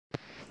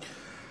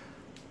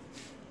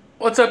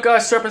What's up,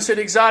 guys?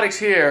 SerpentSityExotics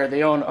here.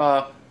 They own,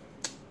 I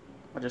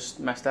just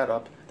messed that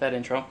up, that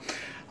intro.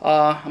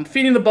 I'm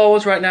feeding the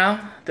boas right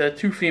now, the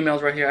two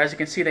females right here. As you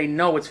can see, they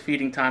know it's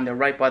feeding time. They're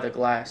right by the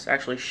glass.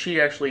 Actually,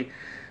 she actually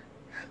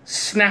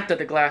snapped at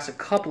the glass a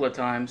couple of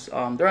times.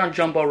 They're on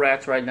jumbo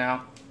rats right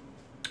now.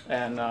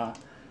 And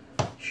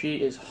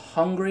she is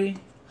hungry.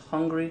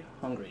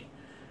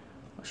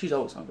 She's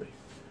always hungry.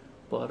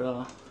 But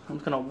I'm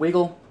just going to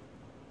wiggle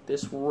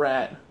this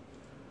rat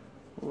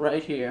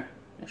right here.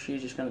 And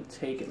she's just going to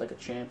take it like a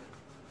champ.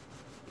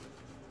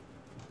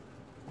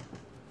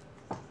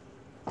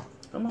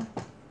 Come on.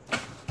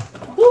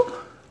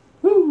 Whoop!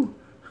 Woo!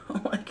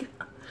 Oh my god.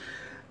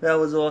 That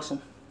was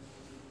awesome.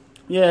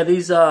 Yeah,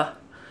 these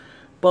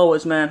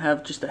boas, man,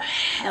 have just a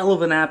hell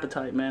of an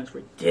appetite, man. It's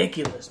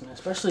ridiculous, man.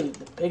 Especially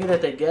the bigger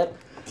that they get,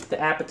 the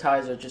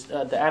appetizer just,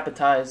 their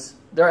appetizer,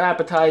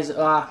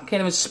 I can't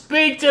even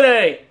speak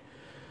today!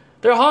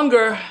 Their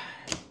hunger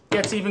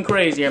gets even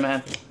crazier,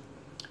 man.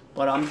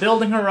 But I'm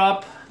building her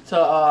up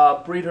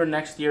to breed her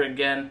next year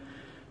again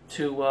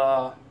to,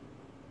 I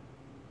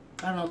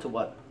don't know to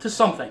what, to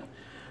something.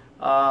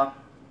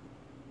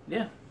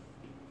 Yeah.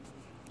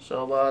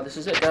 So this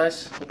is it,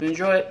 guys. Hope you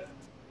enjoy it,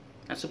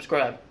 and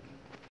subscribe.